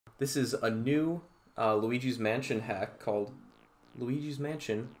This is a new Luigi's Mansion hack called Luigi's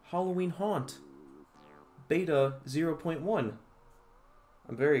Mansion Halloween Haunt Beta 0.1.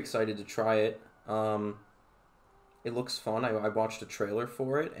 I'm very excited to try it. It looks fun. I watched a trailer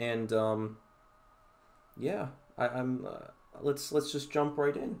for it, and yeah, I'm. Let's just jump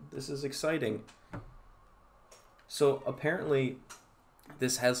right in. This is exciting. So apparently,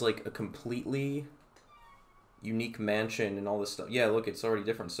 this has like a completely unique mansion and all this stuff. Yeah, look, it's already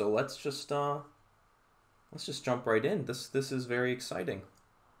different. So let's just jump right in. This is very exciting.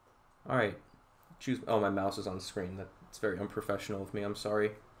 All right, choose. Oh, my mouse is on the screen. That's very unprofessional of me. I'm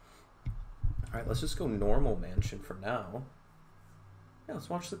sorry. All right, let's just go normal mansion for now. Yeah, let's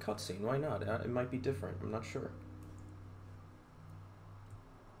watch the cutscene. Why not? It might be different. I'm not sure.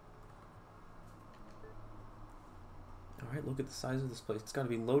 All right, look at the size of this place. It's got to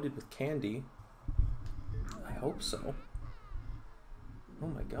be loaded with candy. I hope so. Oh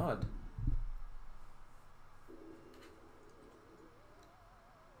my god.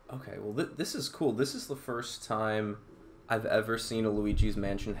 Okay, well this is cool. This is the first time I've ever seen a Luigi's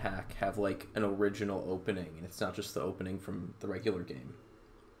Mansion hack have like an original opening, and it's not just the opening from the regular game.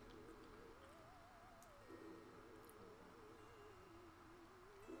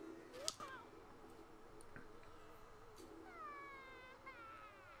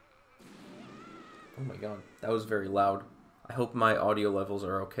 Oh my god, that was very loud. I hope my audio levels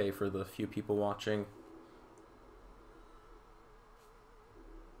are okay for the few people watching.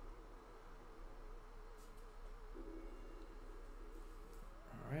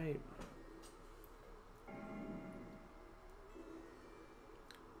 Alright.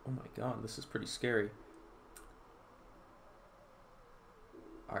 Oh my god, this is pretty scary.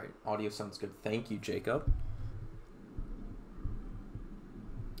 Alright, audio sounds good. Thank you, Jacob.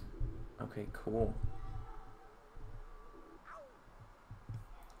 Okay, cool.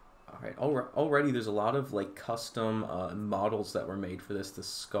 Alright, already there's a lot of like custom models that were made for this. The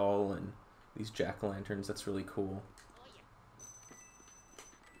skull and these jack-o'-lanterns. That's really cool.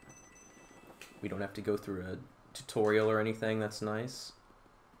 We don't have to go through a tutorial or anything. That's nice.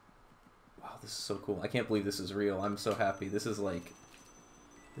 Wow, this is so cool. I can't believe this is real. I'm so happy. This is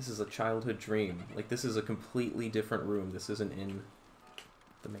a childhood dream. Like, this is a completely different room. This isn't in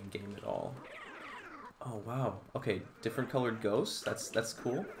the main game at all. Oh, wow. Okay, different colored ghosts. That's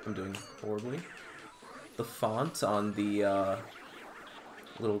cool. I'm doing horribly. The font on the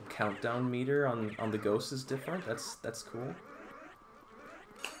little countdown meter on the ghost is different. That's cool.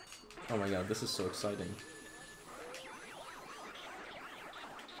 Oh my god, this is so exciting.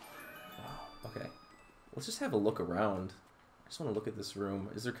 Wow, okay. Let's just have a look around. I just want to look at this room.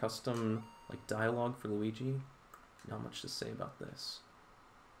 Is there custom, like, dialogue for Luigi? Not much to say about this.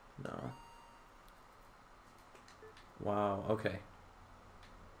 No. Wow, okay.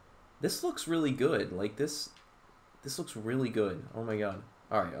 This looks really good. Like, this looks really good. Oh my god.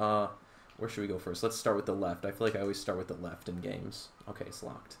 Alright, where should we go first? Let's start with the left. I feel like I always start with the left in games. Okay, it's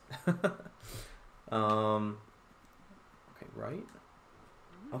locked. Okay, right?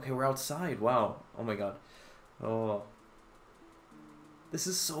 Okay, we're outside. Wow. Oh my god. Oh. This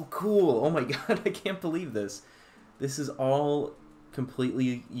is so cool. Oh my god, I can't believe this. This is all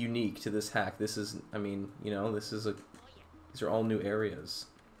completely unique to this hack. This is, I mean, you know, these are all new areas.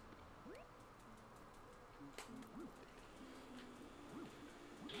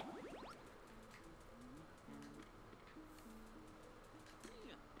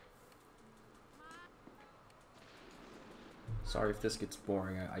 Sorry if this gets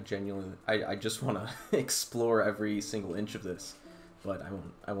boring. I genuinely, I just want to explore every single inch of this, but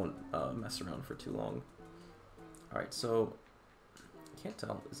I won't mess around for too long. All right, so I can't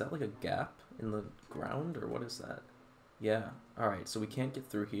tell. Is that like a gap in the ground, or what is that? Yeah. All right, so we can't get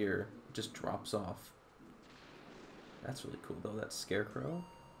through here. It just drops off. That's really cool, though. That scarecrow.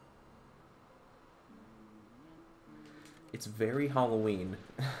 It's very Halloween.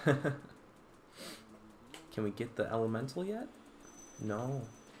 Can we get the elemental yet? No.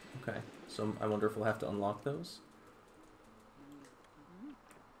 Okay. So I wonder if we'll have to unlock those.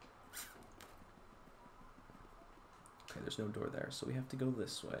 Okay, there's no door there, so we have to go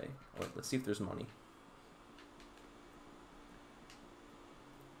this way. Oh, let's see if there's money.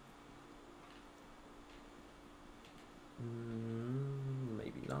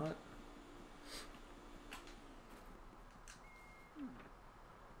 Maybe not.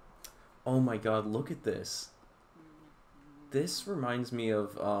 Oh my god, look at this. This reminds me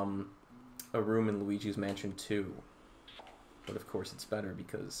of a room in Luigi's Mansion 2. But of course it's better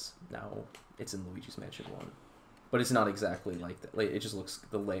because now it's in Luigi's Mansion 1. But it's not exactly like that. Like, it just looks,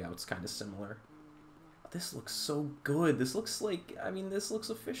 the layout's kind of similar. This looks so good. This looks like, I mean, this looks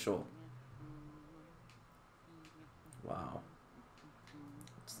official. Wow.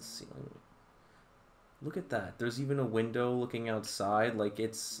 What's the ceiling? Look at that. There's even a window looking outside. Like,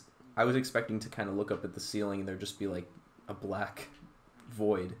 it's... I was expecting to kind of look up at the ceiling and there'd just be, like, a black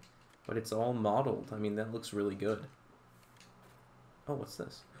void. But it's all modeled. I mean, that looks really good. Oh, what's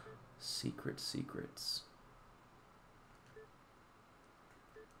this? Secret Secrets.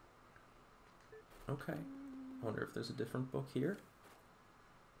 Okay. I wonder if there's a different book here.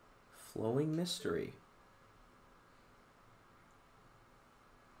 Flowing Mystery.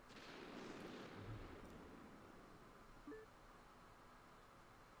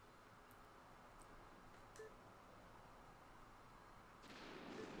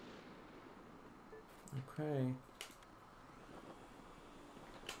 Okay.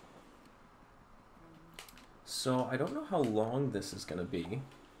 So, I don't know how long this is going to be.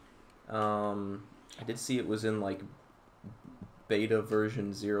 I did see it was in, like, beta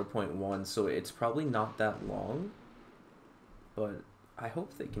version 0.1, so it's probably not that long. But I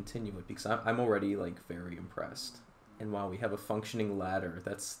hope they continue it, because I'm already, like, very impressed. And wow, we have a functioning ladder.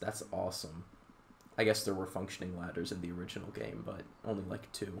 That's awesome. I guess there were functioning ladders in the original game, but only,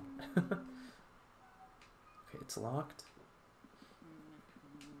 like, 2. Okay, it's locked.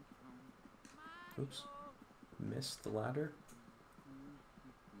 Oops. Missed the ladder.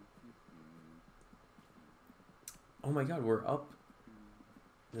 Oh my god, we're up.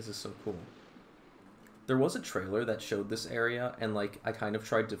 This is so cool. There was a trailer that showed this area, and like I kind of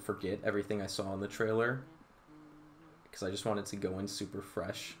tried to forget everything I saw in the trailer because I just wanted to go in super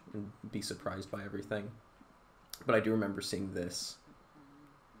fresh and be surprised by everything. But I do remember seeing this.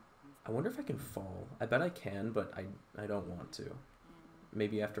 I wonder if I can fall. I bet I can, but I don't want to.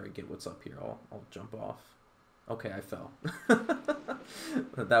 Maybe after I get what's up here, I'll jump off. Okay, I fell.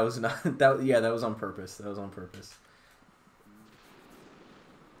 That was not that. Yeah, that was on purpose. That was on purpose.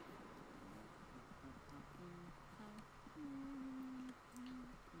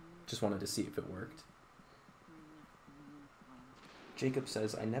 Just wanted to see if it worked. Jacob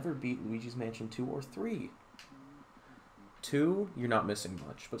says, I never beat Luigi's Mansion 2 or 3. 2, you're not missing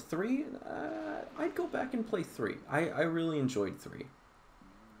much. But 3, I'd go back and play 3. I really enjoyed 3.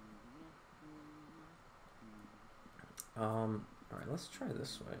 Alright, let's try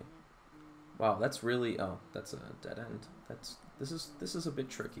this way. Wow, that's really... Oh, that's a dead end. This is a bit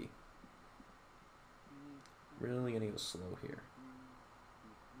tricky. Really gonna go slow here.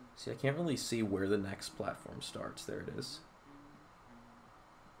 See, I can't really see where the next platform starts. There it is.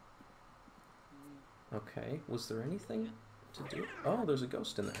 Okay, was there anything to do? Oh, there's a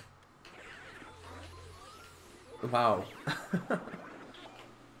ghost in there. Wow.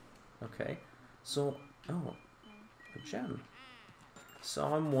 Okay, so... Oh, a gem. So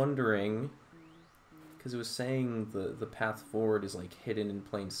I'm wondering... Because it was saying the path forward is, like, hidden in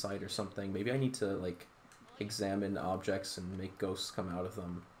plain sight or something. Maybe I need to, like, examine objects and make ghosts come out of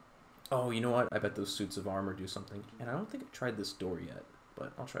them. Oh, you know what? I bet those suits of armor do something. And I don't think I've tried this door yet,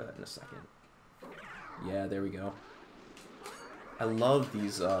 but I'll try that in a second. Yeah, there we go. I love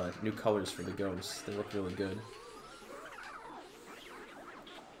these new colors for the ghosts. They look really good.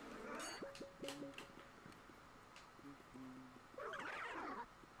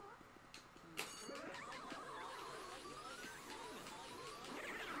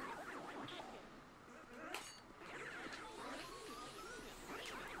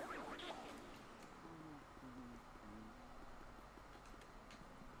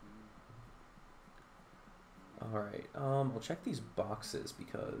 Alright, I'll check these boxes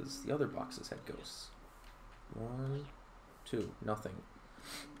because the other boxes had ghosts. 1, 2, nothing.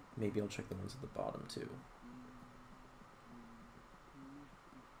 Maybe I'll check the ones at the bottom too.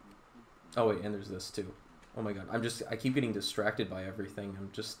 Oh wait, and there's this too. Oh my god, I keep getting distracted by everything.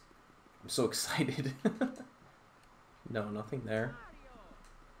 I'm so excited. No, nothing there.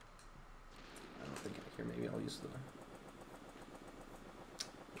 I don't think I hear. Maybe I'll use the...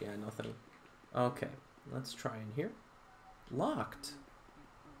 Yeah, nothing. Okay. Let's try in here. Locked.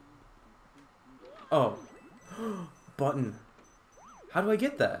 Oh. Button. How do I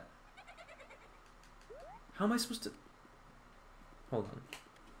get that? How am I supposed to... Hold on.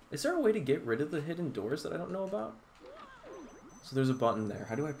 Is there a way to get rid of the hidden doors that I don't know about? So there's a button there.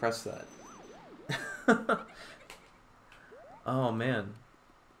 How do I press that? Oh, man.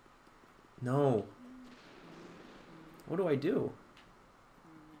 No. What do I do?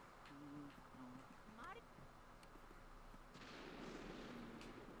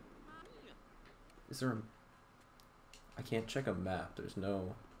 Is there a... I can't check a map. There's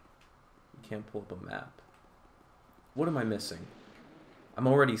no... You can't pull up a map. What am I missing? I'm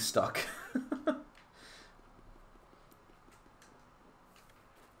already stuck.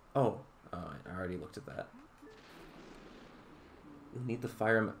 Oh, I already looked at that. You need the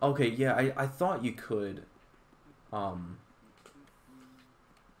fire... Okay, yeah, I thought you could... I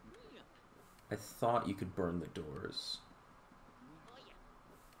thought you could burn the doors.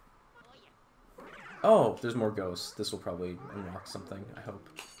 Oh, there's more ghosts. This will probably unlock something, I hope.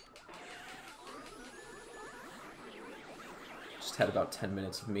 Just had about 10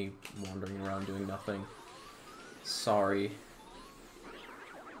 minutes of me wandering around doing nothing. Sorry.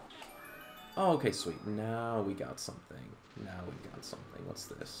 Oh, okay, sweet. Now we got something. Now we got something. What's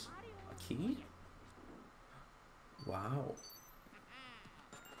this? A key? Wow.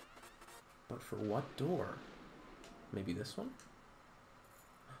 But for what door? Maybe this one?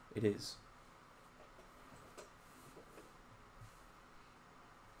 It is.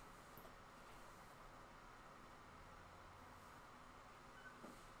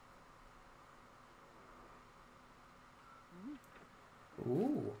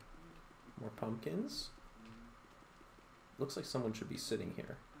 Ooh. More pumpkins. Looks like someone should be sitting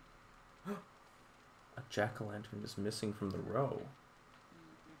here. A jack-o'-lantern is missing from the row.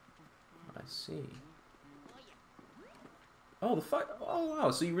 I see. Oh, the fight! Oh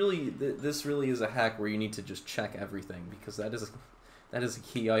wow! So you really, this really is a hack where you need to just check everything because that is a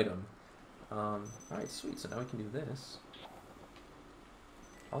key item. All right, sweet. So now we can do this.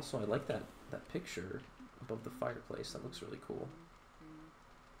 Also, I like that picture above the fireplace. That looks really cool.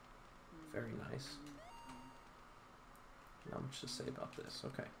 Very nice. Not much to say about this.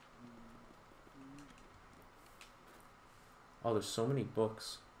 Okay. Oh, there's so many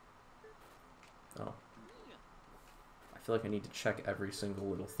books. Oh. I feel like I need to check every single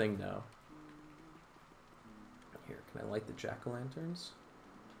little thing now. Here, can I light the jack-o'-lanterns?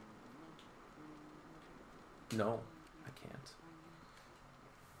 No, I can't.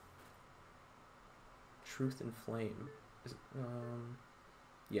 Truth and flame. Is it,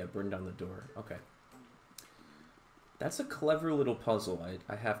 yeah, burn down the door. Okay. That's a clever little puzzle,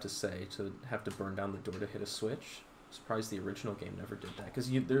 I have to say, to have to burn down the door to hit a switch. I'm surprised the original game never did that, because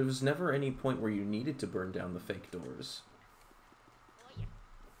there was never any point where you needed to burn down the fake doors.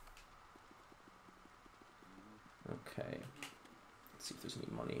 Okay. Let's see if there's any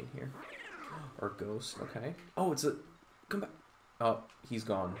money in here. Or ghost, okay. Oh, it's a... Come back. Oh, he's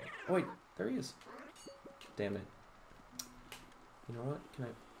gone. Oh, wait, there he is. Damn it. You know what? Can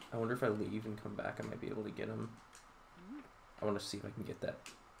I wonder if I leave and come back, I might be able to get him. I want to see if I can get that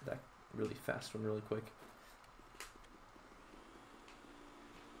really fast one really quick.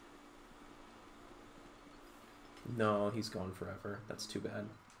 No, he's gone forever. That's too bad.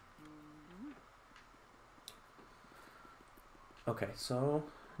 Okay, so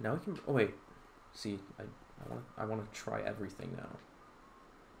now we can... Oh, wait. See, I want to try everything now.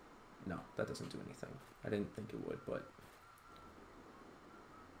 No, that doesn't do anything. I didn't think it would, but...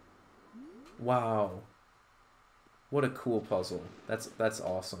 Wow. What a cool puzzle. That's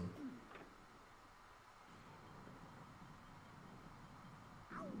awesome.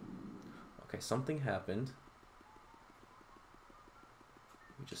 Okay, something happened.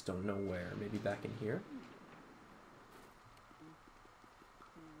 We just don't know where. Maybe back in here?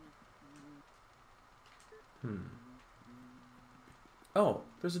 Oh,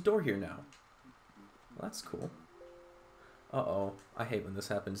 there's a door here now. Well, that's cool. Uh-oh. I hate when this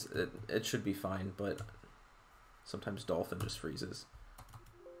happens. It should be fine, but sometimes Dolphin just freezes.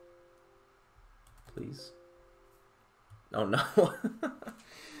 Please? Oh, no.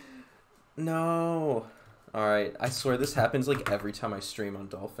 No. Alright, I swear this happens like every time I stream on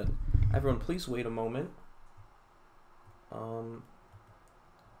Dolphin. Everyone, please wait a moment.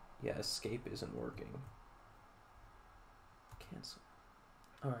 Yeah, escape isn't working. Cancel.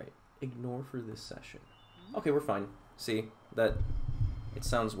 Alright, ignore for this session. Okay, we're fine. See, that it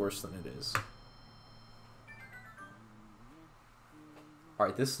sounds worse than it is.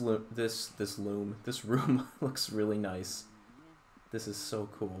 Alright, this room looks really nice. This is so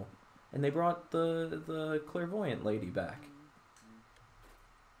cool. And they brought the clairvoyant lady back.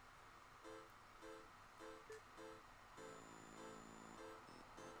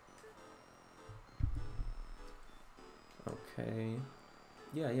 Okay.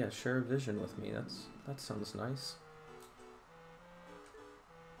 Yeah, share a vision with me. That sounds nice.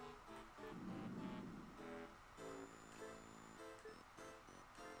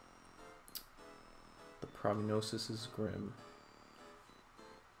 The prognosis is grim.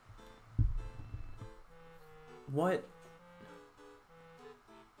 What?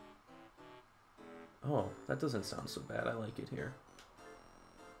 Oh, that doesn't sound so bad. I like it here.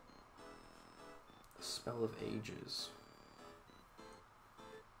 Spell of Ages.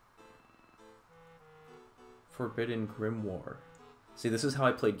 Forbidden Grimoire. See, this is how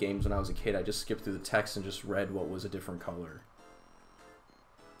I played games when I was a kid. I just skipped through the text and just read what was a different color.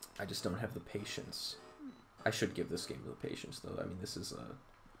 I just don't have the patience. I should give this game the patience, though. I mean, this is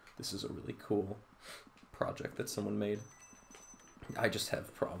a really cool project that someone made. I just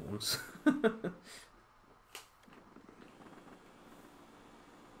have problems.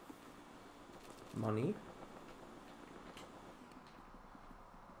 Money.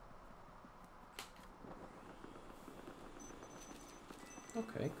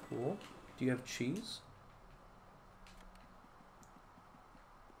 Okay, cool. Do you have cheese?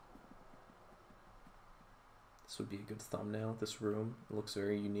 This would be a good thumbnail. This room, it looks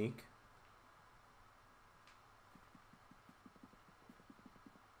very unique.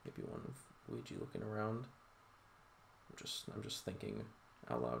 Maybe one of Luigi looking around. I'm just thinking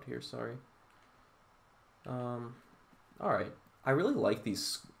out loud here, sorry. Alright. I really like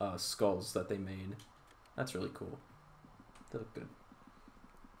these skulls that they made. That's really cool. They look good.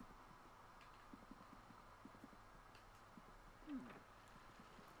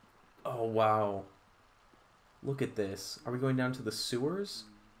 Oh, wow. Look at this. Are we going down to the sewers?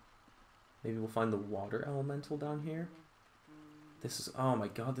 Maybe we'll find the water elemental down here? This is... Oh my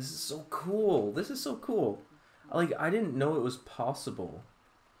god, this is so cool. This is so cool. Like, I didn't know it was possible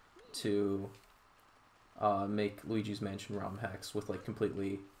to make Luigi's Mansion ROM hacks with, like,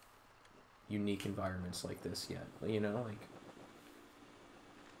 completely unique environments like this yet. You know, like...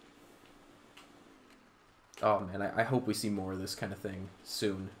 Oh, man, I hope we see more of this kind of thing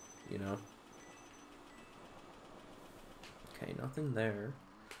soon, you know? Okay, nothing there.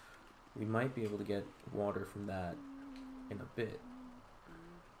 We might be able to get water from that in a bit.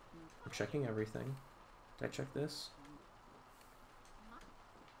 I'm checking everything. Did I check this?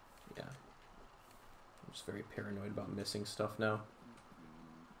 Yeah. I'm just very paranoid about missing stuff now.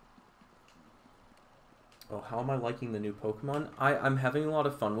 Oh, how am I liking the new Pokemon? I'm having a lot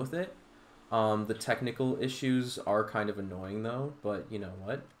of fun with it. The technical issues are kind of annoying though, but you know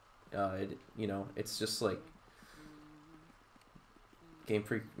what? You know, it's just like Game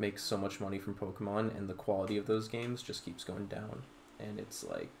Freak makes so much money from Pokemon, and the quality of those games just keeps going down. And it's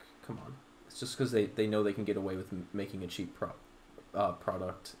like, come on. It's just because they know they can get away with making a cheap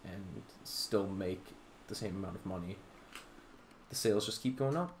product and still make the same amount of money. The sales just keep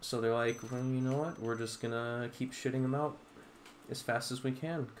going up, so they're like, well, you know what? We're just gonna keep shitting them out as fast as we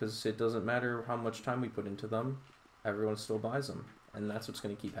can, because it doesn't matter how much time we put into them, everyone still buys them, and that's what's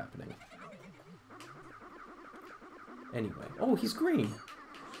going to keep happening. Anyway, oh, he's green!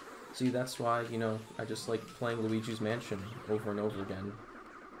 See, that's why, you know, I just like playing Luigi's Mansion over and over again,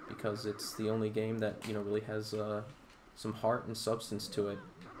 because it's the only game that, you know, really has some heart and substance to it.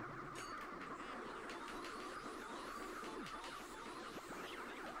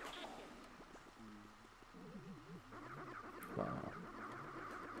 Wow.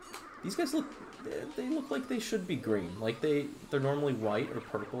 These guys they look like they should be green. Like they're normally white or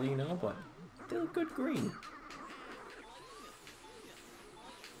purple, you know, but they look good green.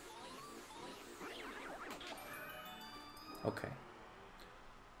 Okay.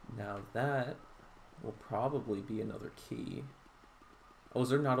 Now that will probably be another key. Oh, is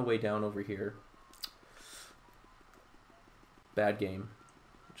there not a way down over here? Bad game.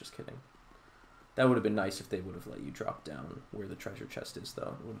 Just kidding. That would have been nice if they would have let you drop down where the treasure chest is,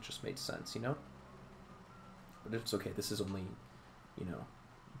 though. It would have just made sense, you know? But it's okay. This is only, you know,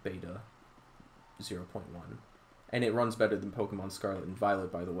 beta 0.1. And it runs better than Pokemon Scarlet and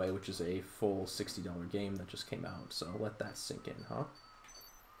Violet, by the way, which is a full $60 game that just came out. So let that sink in, huh?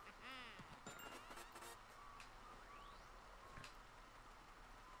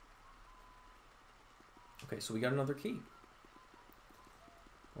 Okay, so we got another key.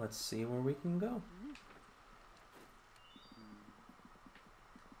 Let's see where we can go.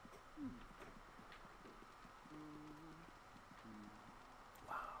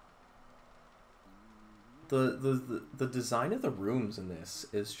 Wow. The design of the rooms in this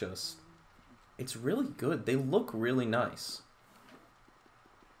is just, it's really good. They look really nice.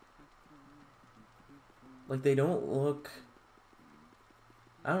 Like, they don't look,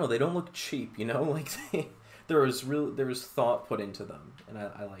 I don't know, they don't look cheap, you know? Like, there was thought put into them, and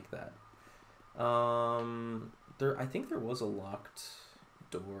I like that. I think there was a locked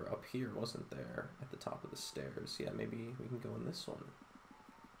door up here, wasn't there? At the top of the stairs. Yeah, maybe we can go in this one.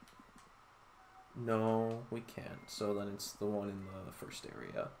 No, we can't. So then it's the one in the first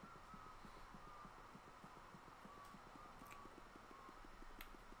area.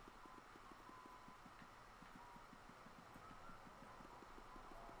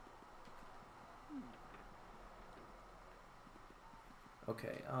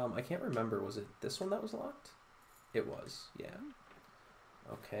 Okay, I can't remember, was it this one that was locked? It was, yeah.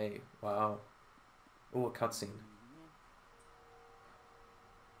 Okay, wow. Oh, a cutscene.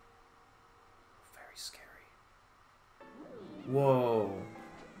 Very scary. Whoa.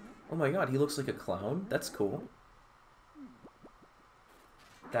 Oh my god, he looks like a clown? That's cool.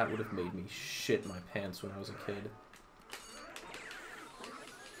 That would have made me shit my pants when I was a kid.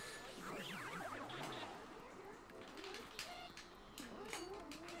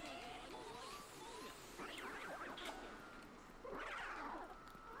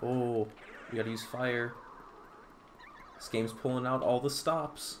 Oh, we gotta use fire. This game's pulling out all the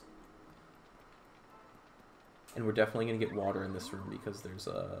stops. And we're definitely gonna get water in this room because there's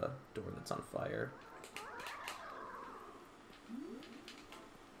a door that's on fire.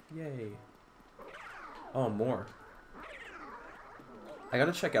 Yay. Oh, more. I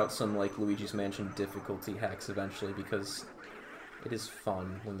gotta check out some, like, Luigi's Mansion difficulty hacks eventually because it is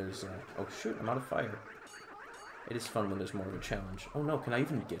fun when there's oh shoot, I'm out of fire. It is fun when there's more of a challenge. Oh no, can I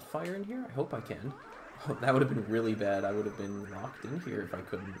even get fire in here? I hope I can. Oh, that would have been really bad. I would have been locked in here if I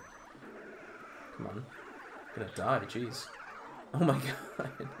couldn't. Come on. I'm gonna die, jeez. Oh my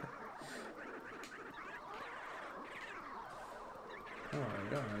god.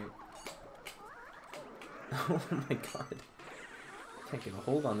 Alright. Oh my god. Can't get a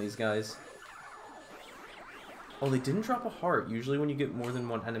hold on these guys. Oh, they didn't drop a heart. Usually when you get more than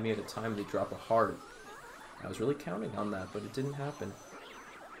one enemy at a time, they drop a heart. I was really counting on that, but it didn't happen.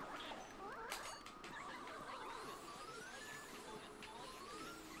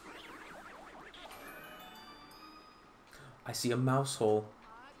 I see a mouse hole.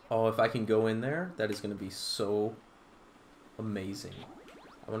 Oh, if I can go in there, that is going to be so amazing.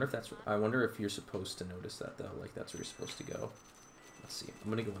 I wonder if you're supposed to notice that though, like that's where you're supposed to go. Let's see. I'm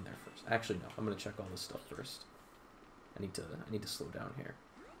gonna go in there first. Actually, no. I'm gonna check all this stuff first. I need to slow down here.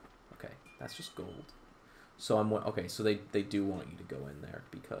 Okay, that's just gold. So okay. So they do want you to go in there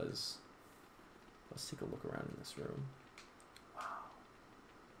because. Let's take a look around in this room. Wow.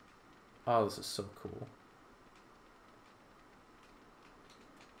 Oh, this is so cool.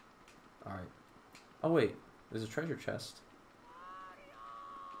 All right. Oh wait, there's a treasure chest.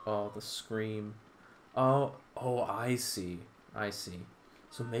 Oh, the scream. Oh, I see. I see.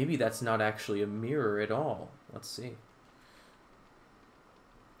 So maybe that's not actually a mirror at all. Let's see.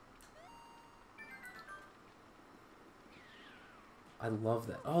 I love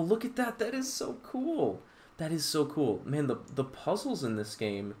that. Oh, look at that. That is so cool. That is so cool. Man, the puzzles in this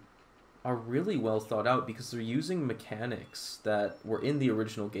game are really well thought out because they're using mechanics that were in the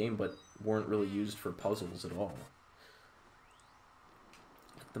original game but weren't really used for puzzles at all.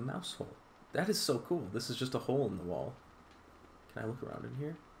 The mouse hole. That is so cool. This is just a hole in the wall. Can I look around in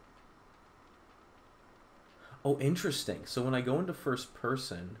here? Oh, interesting. So when I go into first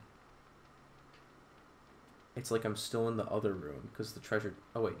person, it's like I'm still in the other room because the treasure...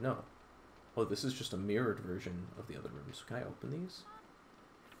 Oh, wait, no. Oh, this is just a mirrored version of the other room. So can I open these?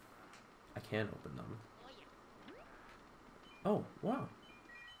 I can open them. Oh, wow.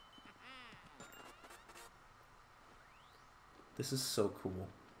 This is so cool.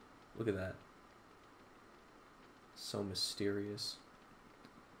 Look at that. So mysterious.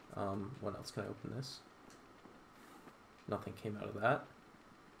 What else? Can I open this? Nothing came out of that.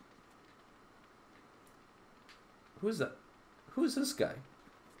 Who is that? Who is this guy?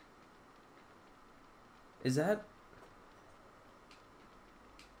 Is that...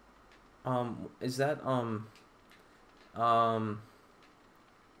 I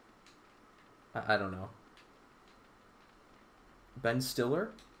don't know. Ben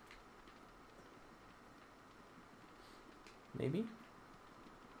Stiller? Maybe?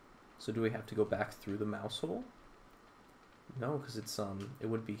 So do we have to go back through the mouse hole? No, because it's, it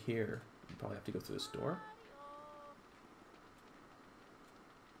would be here. You probably have to go through this door.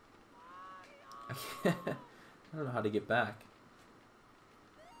 I can't... I don't know how to get back.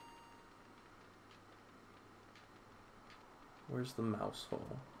 Where's the mouse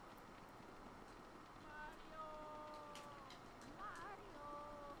hole?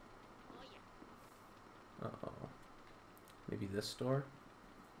 Uh-oh. Maybe this door?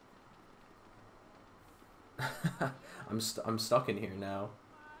 I'm stuck in here now.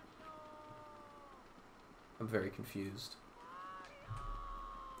 I'm very confused.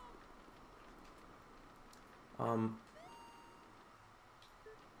 Hold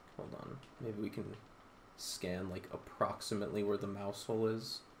on. Maybe we can scan like approximately where the mouse hole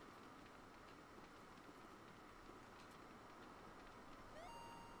is.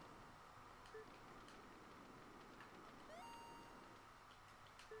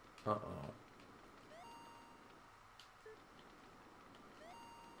 Uh-oh.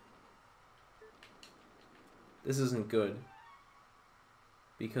 This isn't good.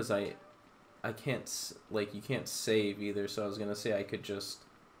 because I can't, like, you can't save either, so I was gonna say I could just,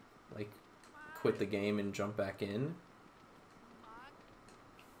 like, quit the game and jump back in.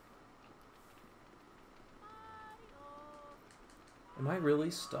 Am I really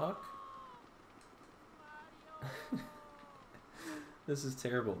stuck? This is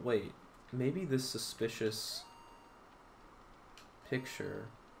terrible. Wait, maybe this suspicious picture...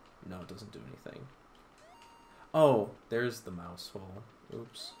 No, it doesn't do anything. Oh, there's the mouse hole.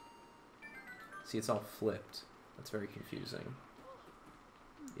 Oops. See, it's all flipped. That's very confusing.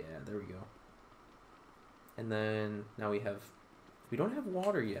 Yeah, there we go. And then, now we have... We don't have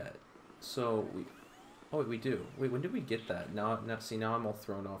water yet. So, we... Oh, wait, we do. Wait, when did we get that? Now see, now I'm all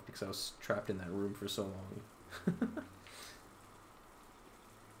thrown off because I was trapped in that room for so long.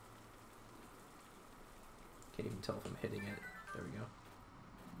 Can't even tell if I'm hitting it. There we go.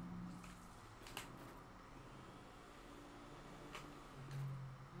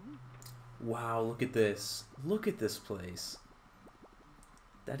 Wow, look at this. Look at this place.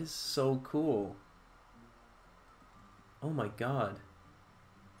 That is so cool. Oh my god.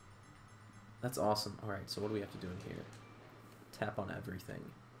 That's awesome. Alright, so what do we have to do in here? Tap on everything.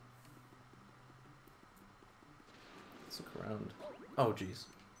 Let's look around. Oh, jeez.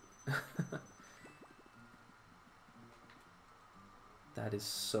 That is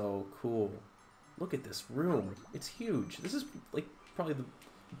so cool. Look at this room. It's huge. This is, like, probably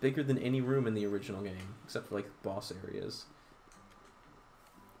bigger than any room in the original game, except for, like, boss areas.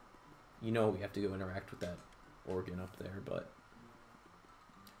 You know we have to go interact with that organ up there, but...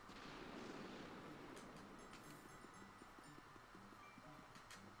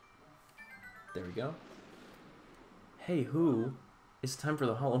 There we go. Hey, who? It's time for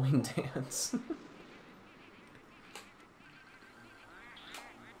the Halloween dance.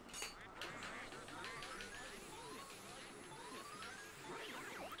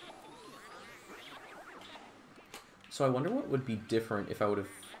 So I wonder what would be different if I would have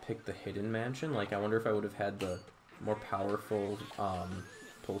picked the hidden mansion. Like, I wonder if I would have had the more powerful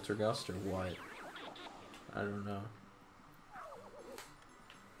poltergust or what. I don't know.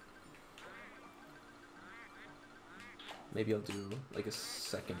 Maybe I'll do like a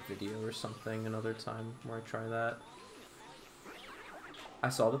second video or something another time where I try that. I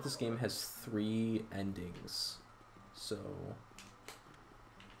saw that this game has 3 endings, so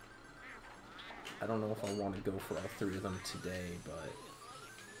I don't know if I want to go for all 3 of them today, but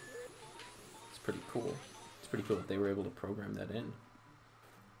it's pretty cool. It's pretty cool that they were able to program that in.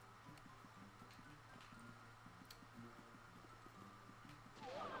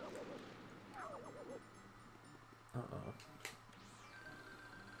 Uh-oh.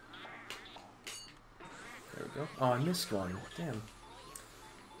 There we go. Oh, I missed one. Damn.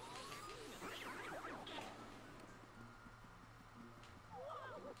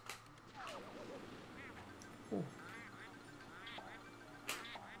 Cool.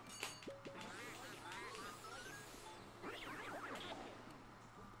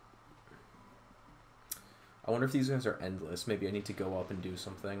 I wonder if these guys are endless. Maybe I need to go up and do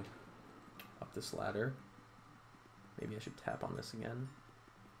something up this ladder. Maybe I should tap on this again.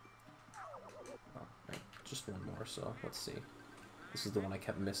 Oh, right. Just one more, so let's see. This is the one I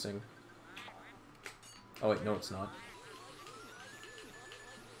kept missing. Oh wait, no it's not.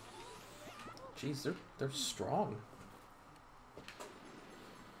 Jeez, they're strong.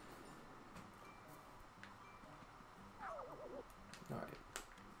 Alright.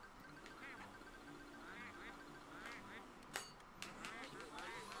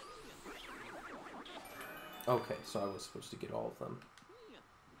 Okay, so I was supposed to get all of them.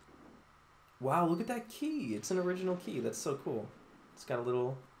 Wow, look at that key! It's an original key. That's so cool. It's got a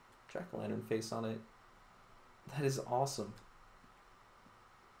little jack-o'-lantern face on it. That is awesome.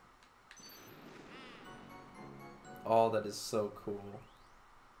 Oh, that is so cool.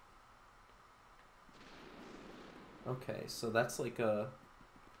 Okay, so that's like a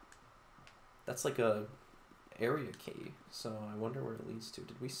area key. So I wonder where it leads to.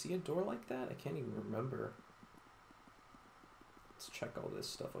 Did we see a door like that? I can't even remember. Let's check all this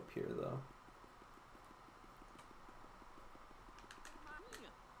stuff up here though.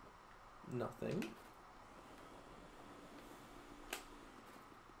 Nothing.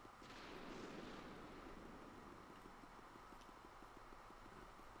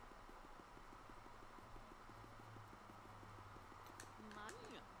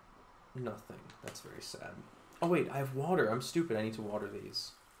 Nothing. That's very sad. Oh wait, I have water. I'm stupid. I need to water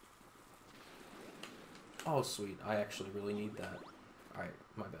these. Oh sweet. I actually really need that. Alright,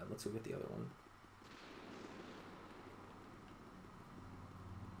 my bad. Let's go get the other one.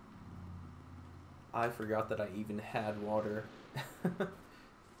 I forgot that I even had water.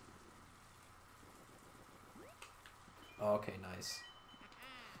 Nice.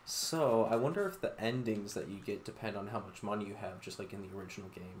 So, I wonder if the endings that you get depend on how much money you have, just like in the original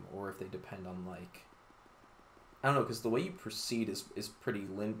game, or if they depend on, like... I don't know, because the way you proceed is pretty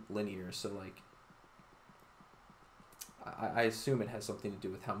linear, so, like... I assume it has something to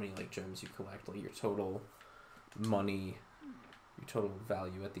do with how many, like, gems you collect, like your total money, your total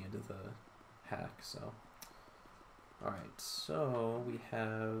value at the end of the hack, so... Alright, so we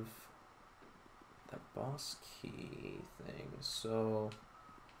have that boss key thing, so...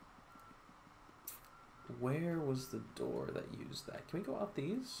 Where was the door that used that? Can we go out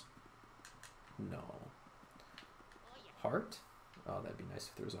these? No. Heart? Oh, that'd be nice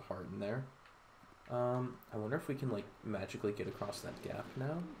if there was a heart in there. I wonder if we can, like, magically get across that gap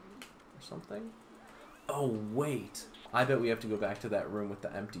now? Or something? Oh, wait! I bet we have to go back to that room with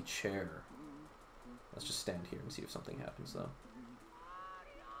the empty chair. Let's just stand here and see if something happens, though.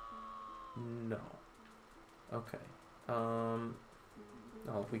 No. Okay. Oh,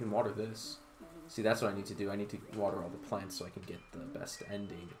 we can water this. See, that's what I need to do. I need to water all the plants so I can get the best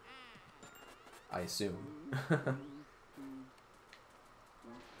ending. I assume.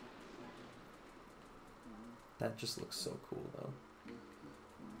 That just looks so cool, though.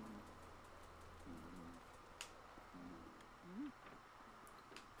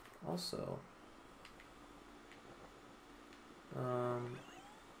 Also,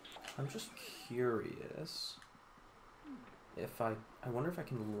 I'm just curious if I wonder if I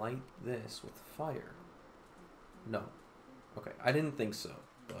can light this with fire. No. Okay, I didn't think so,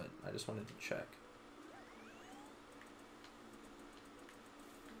 but I just wanted to check.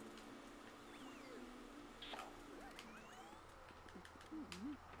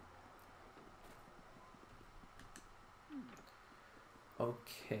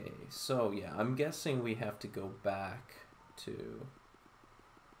 Okay, so yeah, I'm guessing we have to go back to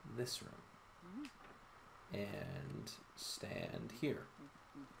this room and stand here.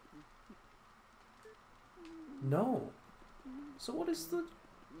 No. So what is the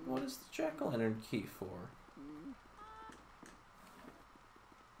jack-o'-lantern key for?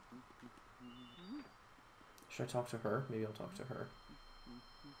 Should I talk to her? Maybe I'll talk to her.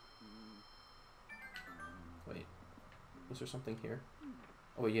 Wait. Was there something here?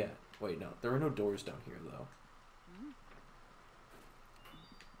 Oh yeah. Wait, no. There were no doors down here though.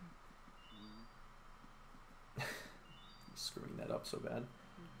 Screwing that up so bad.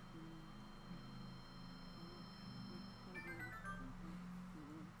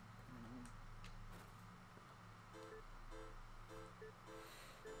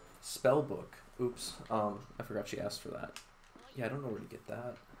 Spellbook. Oops. I forgot she asked for that. Yeah, I don't know where to get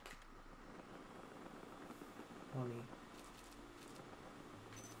that. Money.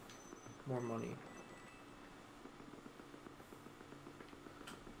 More money.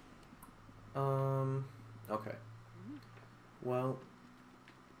 Okay. Well.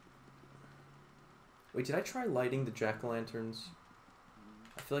 Wait, did I try lighting the jack-o'-lanterns?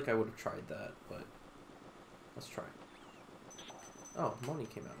 I feel like I would have tried that, but let's try. Oh, money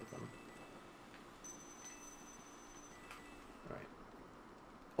came out of them. Alright.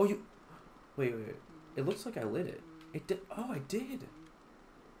 Oh, you... Wait. It looks like I lit it. It did... Oh, I did!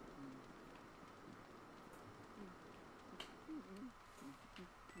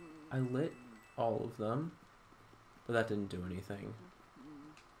 I lit all of them, but that didn't do anything.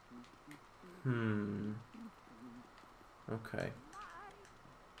 Okay.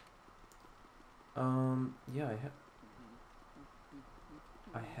 Yeah,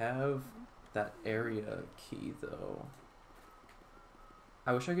 I have that area key, though.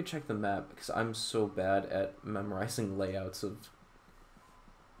 I wish I could check the map, because I'm so bad at memorizing layouts of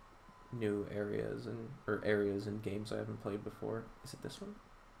new areas or areas in games I haven't played before. Is it this one?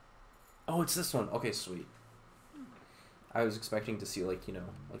 Oh, it's this one. Okay, sweet. I was expecting to see, like, you know,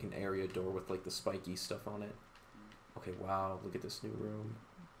 like an area door with, like, the spiky stuff on it. Okay, wow, look at this new room.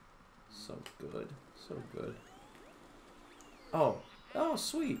 So good. So good. Oh,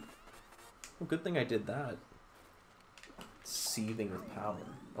 sweet. Well, good thing I did that. Seething with power.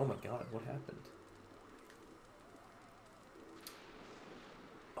 Oh my god, what happened?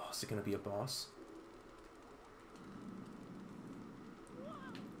 Oh, is it gonna be a boss?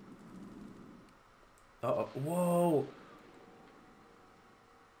 Uh-oh. Whoa!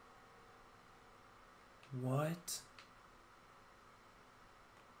 What?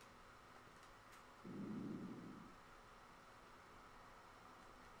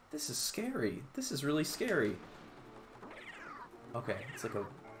 This is scary. This is really scary. Okay, it's like a...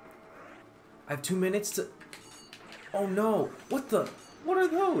 I have 2 minutes to... Oh no! What the... What are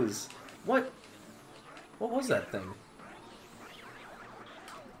those? What? What was that thing?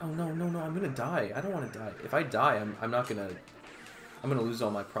 Oh no, I'm gonna die. I don't want to die. If I die, I'm not gonna I'm gonna lose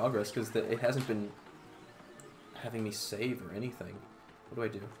all my progress because it hasn't been having me save or anything. What do I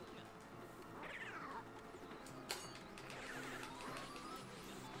do?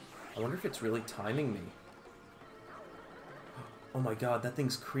 I wonder if it's really timing me. Oh my god, that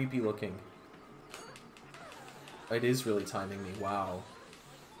thing's creepy looking. It is really timing me, wow.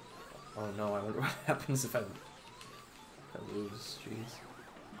 Oh no, I wonder what happens if I lose, jeez.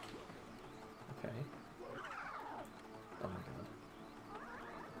 Okay. Oh my god.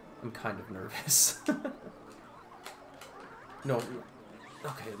 I'm kind of nervous. No.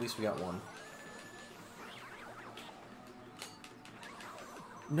 Okay, at least we got one.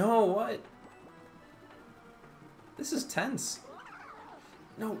 No, what? This is tense.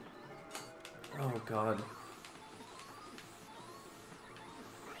 No. Oh god.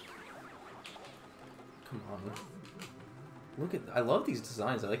 Come on. Look at... I love these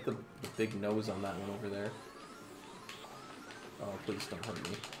designs. I like the big nose on that one over there. Oh, please don't hurt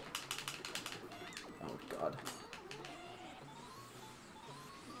me. Oh god.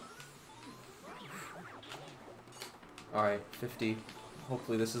 Alright, 50.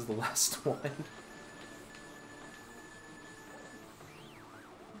 Hopefully this is the last one.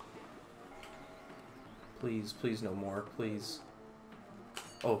 Please, please no more, please.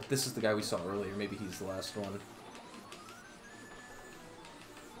 Oh, this is the guy we saw earlier. Maybe he's the last one.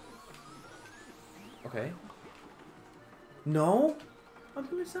 Okay. No? I'm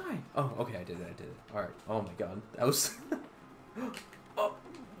gonna die. Oh, okay, I did it. Alright. Oh my god. That was... Oh!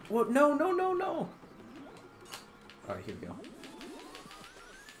 What? No, no, no, no! Alright, here we go.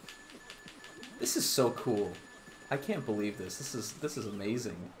 This is so cool. I can't believe this. This is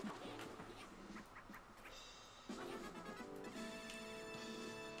amazing.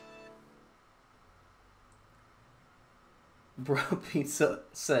 Bro Pizza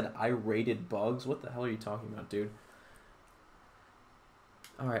said I rated bugs. What the hell are you talking about, dude?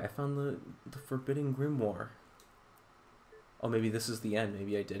 Alright, I found the Forbidden Grimoire. Oh, maybe this is the end.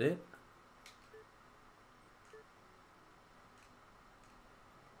 Maybe I did it?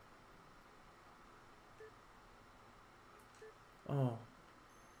 Oh.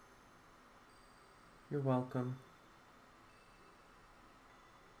 You're welcome.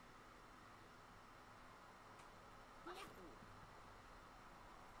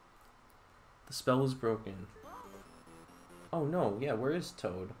 The spell was broken. Oh no, yeah, where is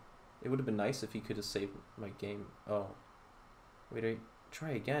Toad? It would have been nice if he could have saved my game. Oh. Wait,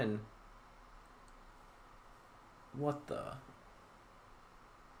 try again. What the?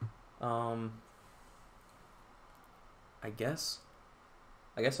 I guess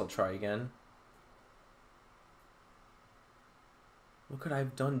I'll try again. What could I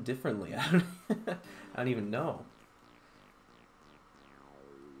have done differently? I don't even know.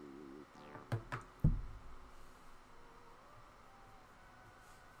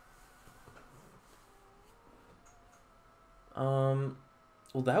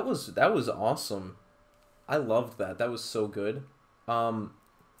 Well, that was awesome. I loved that. That was so good.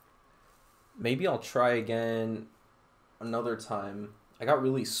 Maybe I'll try again another time. I got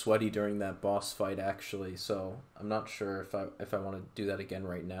really sweaty during that boss fight, actually, so I'm not sure if I want to do that again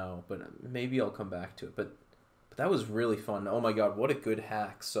right now, but maybe I'll come back to it. But that was really fun. Oh my god, what a good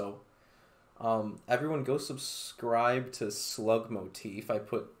hack. So everyone go subscribe to Slugmotif. I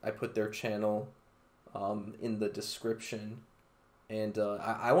put their channel in the description, and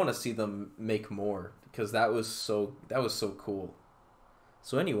I want to see them make more because that was so cool.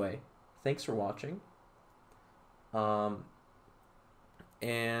 So anyway, thanks for watching.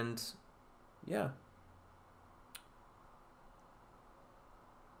 And yeah.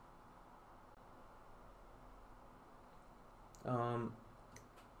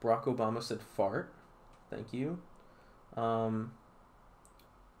 Barack Obama said fart. Thank you.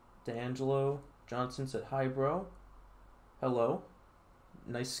 D'Angelo Johnson said hi, bro. Hello.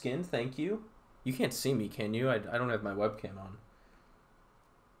 Nice skin. Thank you. You can't see me, can you? I don't have my webcam on.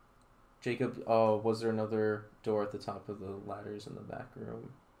 Jacob, oh, was there another door at the top of the ladders in the back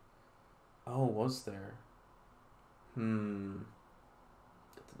room? Oh, was there? Oh,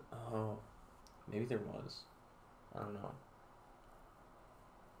 maybe there was. I don't know.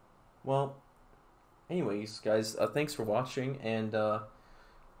 Well, anyways, guys, thanks for watching, and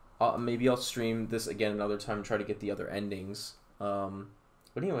maybe I'll stream this again another time and try to get the other endings.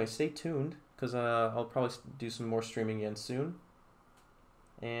 But anyway, stay tuned, because I'll probably do some more streaming again soon.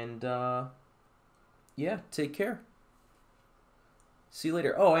 And, yeah, take care. See you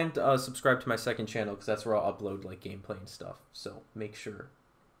later. Oh, and subscribe to my second channel, because that's where I'll upload, like, gameplay and stuff. So, make sure,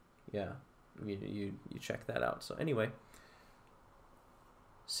 yeah, you check that out. So, anyway,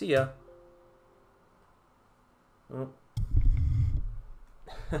 see ya. Oh.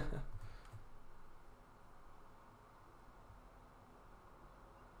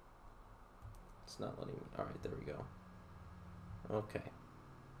 It's not letting me. Alright, there we go. Okay.